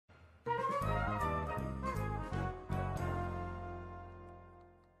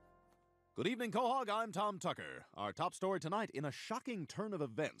Good evening, Quahog. I'm Tom Tucker. Our top story tonight: in a shocking turn of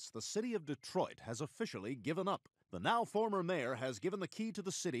events, the city of Detroit has officially given up. The now former mayor has given the key to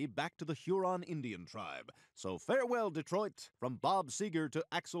the city back to the Huron Indian tribe. So farewell, Detroit. From Bob Seger to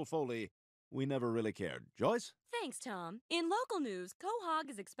Axel Foley, we never really cared. Joyce? Thanks, Tom. In local news, Quahog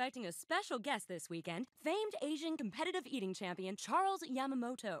is expecting a special guest this weekend, famed Asian competitive eating champion Charles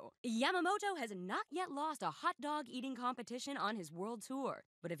Yamamoto. Yamamoto has not yet lost a hot dog eating competition on his world tour.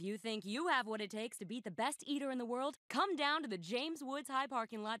 But if you think you have what it takes to beat the best eater in the world, come down to the James Woods High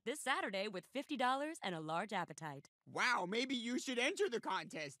parking lot this Saturday with $50 and a large appetite. Wow, maybe you should enter the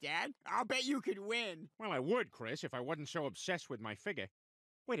contest, Dad. I'll bet you could win. Well, I would, Chris, if I wasn't so obsessed with my figure.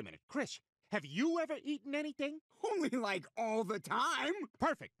 Wait a minute, Chris. Have you ever eaten anything? Only like all the time.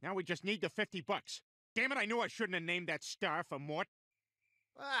 Perfect. Now we just need the $50. Damn it, I knew I shouldn't have named that star for Mort.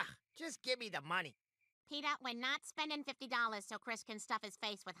 Ugh, just give me the money. Peter, we're not spending $50 so Chris can stuff his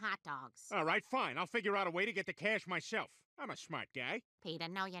face with hot dogs. All right, fine. I'll figure out a way to get the cash myself. I'm a smart guy. Peter,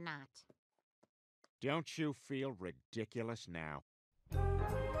 no, you're not. Don't you feel ridiculous now?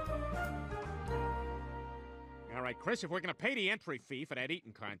 All right, Chris, if we're going to pay the entry fee for that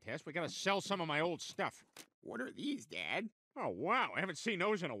eating contest, we got to sell some of my old stuff. What are these, Dad? Oh, wow. I haven't seen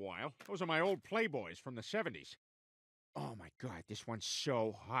those in a while. Those are my old Playboys from the 70s. Oh, my God, this one's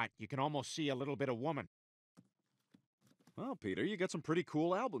so hot. You can almost see a little bit of woman. Well, Peter, you got some pretty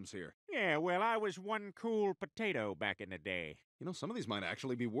cool albums here. Yeah, well, I was one cool potato back in the day. You know, some of these might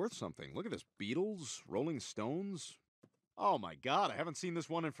actually be worth something. Look at this. Beatles, Rolling Stones. Oh, my God, I haven't seen this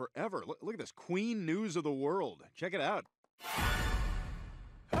one in forever. Look at this. Queen News of the World. Check it out.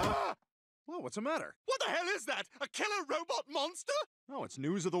 Ah! Whoa, what's the matter? What the hell is that? A killer robot monster? No, it's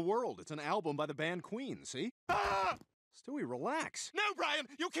News of the World. It's an album by the band Queen, see? Ah! Stewie, relax. No, Brian,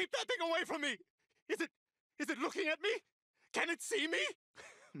 you keep that thing away from me. Is it looking at me? Can it see me?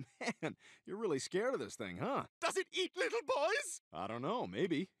 Man, you're really scared of this thing, huh? Does it eat little boys? I don't know.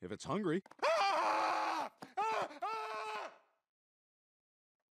 Maybe, if it's hungry. Ah! Ah! Ah!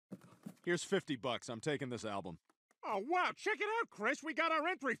 Here's $50. I'm taking this album. Oh, wow, check it out, Chris. We got our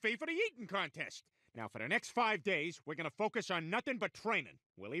entry fee for the eating contest. Now, for the next 5 days, we're going to focus on nothing but training.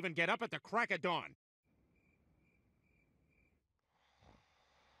 We'll even get up at the crack of dawn.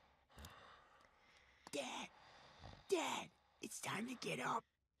 Dad, it's time to get up.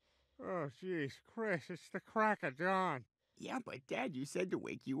 Oh, jeez, Chris, it's the crack of dawn. Yeah, but Dad, you said to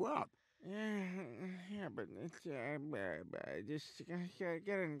wake you up. Yeah, but it's, just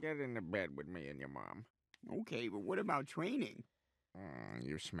get into bed with me and your mom. Okay, but what about training?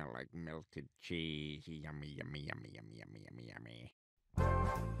 You smell like melted cheese. Yummy, yummy, yummy, yummy, yummy, yummy, yummy.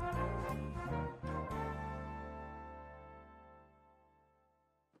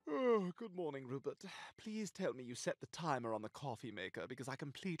 Oh, good morning, Rupert. Please tell me you set the timer on the coffee maker, because I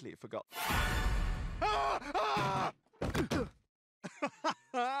completely forgot. Ah!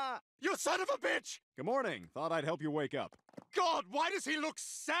 Ah! You son of a bitch! Good morning. Thought I'd help you wake up. God, why does he look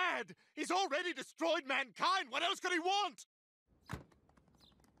sad? He's already destroyed mankind. What else could he want?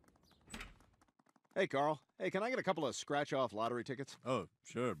 Hey, Carl. Hey, can I get a couple of scratch-off lottery tickets? Oh,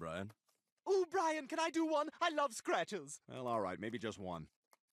 sure, Brian. Ooh, Brian, can I do one? I love scratches. Well, all right. Maybe just one.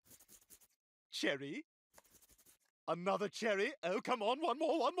 Cherry. Another cherry. Oh, come on, one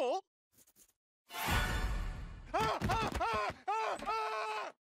more, one more.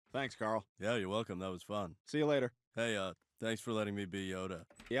 Thanks, Carl. Yeah, you're welcome. That was fun. See you later. Hey, thanks for letting me be Yoda.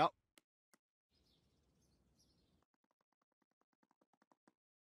 Yep.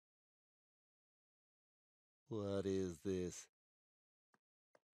 What is this?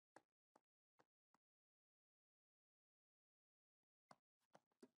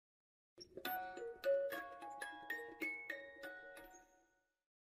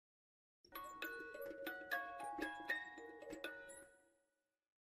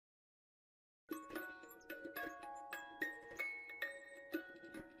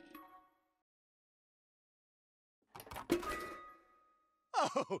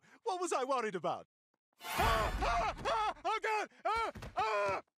 Oh, what was I worried about? Oh, God!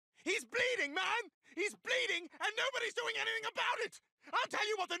 He's bleeding, man! He's bleeding, and nobody's doing anything about it! I'll tell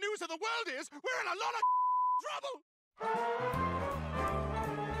you what the news of the world is! We're in a lot of trouble!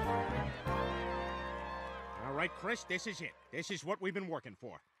 All right, Chris, this is it. This is what we've been working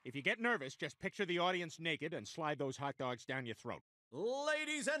for. If you get nervous, just picture the audience naked and slide those hot dogs down your throat.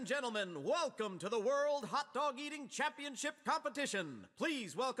 Ladies and gentlemen, welcome to the World Hot Dog Eating Championship Competition.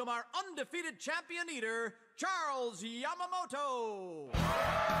 Please welcome our undefeated champion eater, Charles Yamamoto.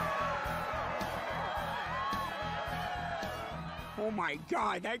 Oh my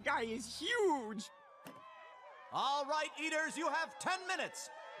God, that guy is huge! All right, eaters, you have 10 minutes.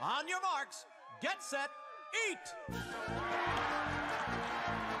 On your marks, get set, eat!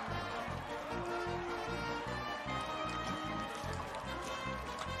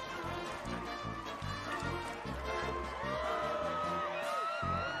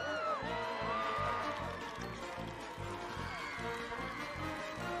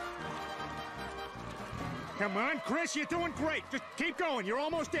 Come on, Chris, you're doing great. Just keep going. You're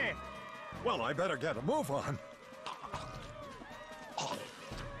almost there. Well, I better get a move on.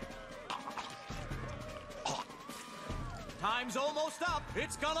 Time's almost up.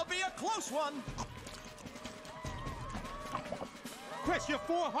 It's gonna be a close one. Chris, you're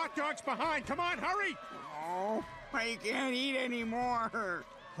 4 hot dogs behind. Come on, hurry. Oh, I can't eat anymore.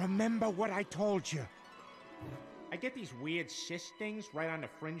 Remember what I told you. I get these weird cyst things right on the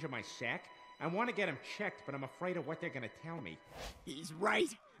fringe of my sack. I want to get them checked, but I'm afraid of what they're going to tell me. He's right.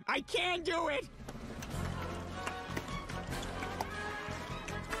 I can't do it.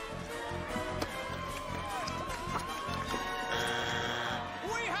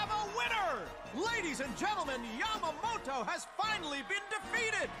 We have a winner! Ladies and gentlemen, Yamamoto has finally been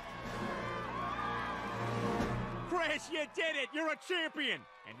defeated! Chris, you did it! You're a champion!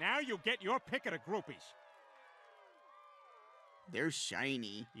 And now you get your pick of the groupies. They're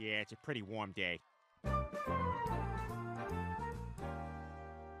shiny. Yeah, it's a pretty warm day.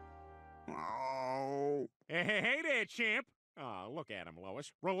 Oh. Hey there, champ. Oh, look at him,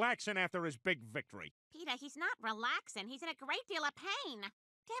 Lois. Relaxing after his big victory. Peter, he's not relaxing. He's in a great deal of pain.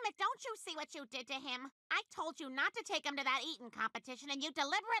 Damn it, don't you see what you did to him? I told you not to take him to that eating competition, and you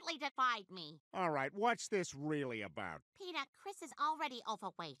deliberately defied me. All right, what's this really about? Peter, Chris is already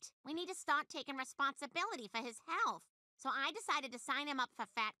overweight. We need to start taking responsibility for his health. So I decided to sign him up for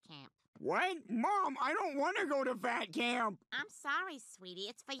fat camp. What? Mom, I don't want to go to fat camp. I'm sorry, sweetie.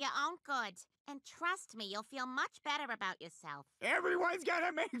 It's for your own good. And trust me, you'll feel much better about yourself. Everyone's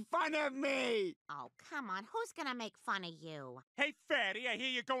gonna make fun of me. Oh, come on. Who's gonna make fun of you? Hey, fatty, I hear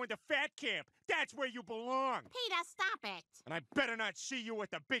you're going to fat camp. That's where you belong. Peter, stop it. And I better not see you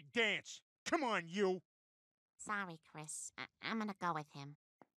at the big dance. Come on, you. Sorry, Chris. I'm gonna go with him.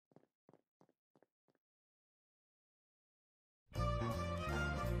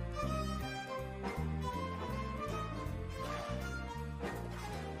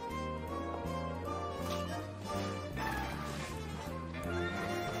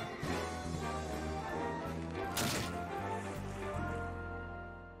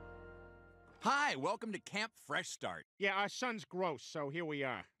 Hi, welcome to Camp Fresh Start. Yeah, our son's gross, so here we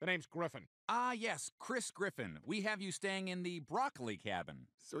are. The name's Griffin. Ah, yes, Chris Griffin. We have you staying in the broccoli cabin.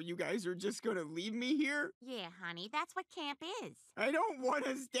 So you guys are just gonna leave me here? Yeah, honey, that's what camp is. I don't want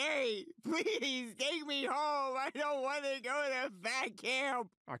to stay. Please take me home. I don't want to go to fat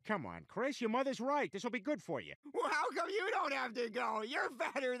camp. Oh, come on, Chris. Your mother's right. This will be good for you. Well, how come you don't have to go? You're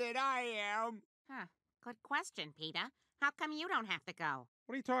fatter than I am. Huh. Good question, Peter. How come you don't have to go?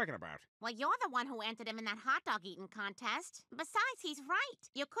 What are you talking about? Well, you're the one who entered him in that hot dog eating contest. Besides, he's right.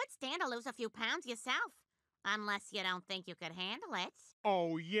 You could stand to lose a few pounds yourself. Unless you don't think you could handle it.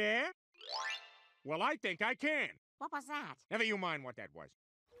 Oh, yeah? Well, I think I can. What was that? Never you mind what that was.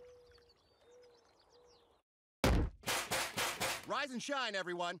 Rise and shine,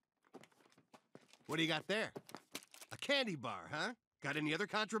 everyone. What do you got there? A candy bar, huh? Got any other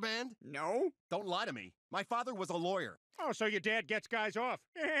contraband? No. Don't lie to me. My father was a lawyer. Oh, so your dad gets guys off.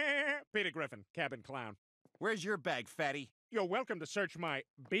 Peter Griffin, cabin clown. Where's your bag, fatty? You're welcome to search my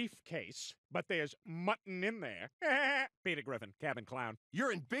beef case, but there's mutton in there. Peter Griffin, cabin clown.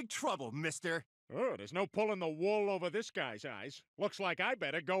 You're in big trouble, mister. Oh, there's no pulling the wool over this guy's eyes. Looks like I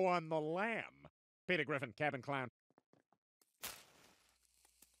better go on the lam. Peter Griffin, cabin clown.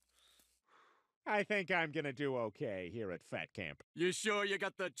 I think I'm gonna do okay here at Fat Camp. You sure you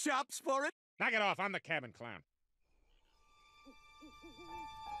got the chops for it? Knock it off, I'm the cabin clown.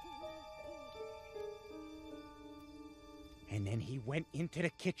 And then he went into the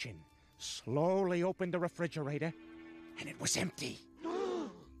kitchen, slowly opened the refrigerator, and it was empty.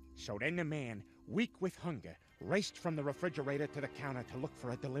 So then the man, weak with hunger, raced from the refrigerator to the counter to look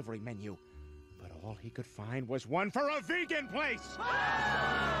for a delivery menu. But all he could find was one for a vegan place!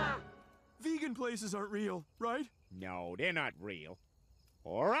 Vegan places aren't real, right? No, they're not real.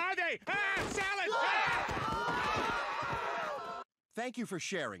 Or are they? Ah, salad! Ah! Thank you for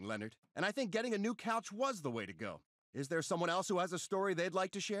sharing, Leonard. And I think getting a new couch was the way to go. Is there someone else who has a story they'd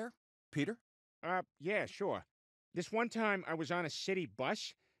like to share? Peter? Yeah, sure. This one time I was on a city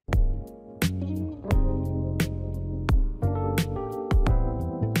bus,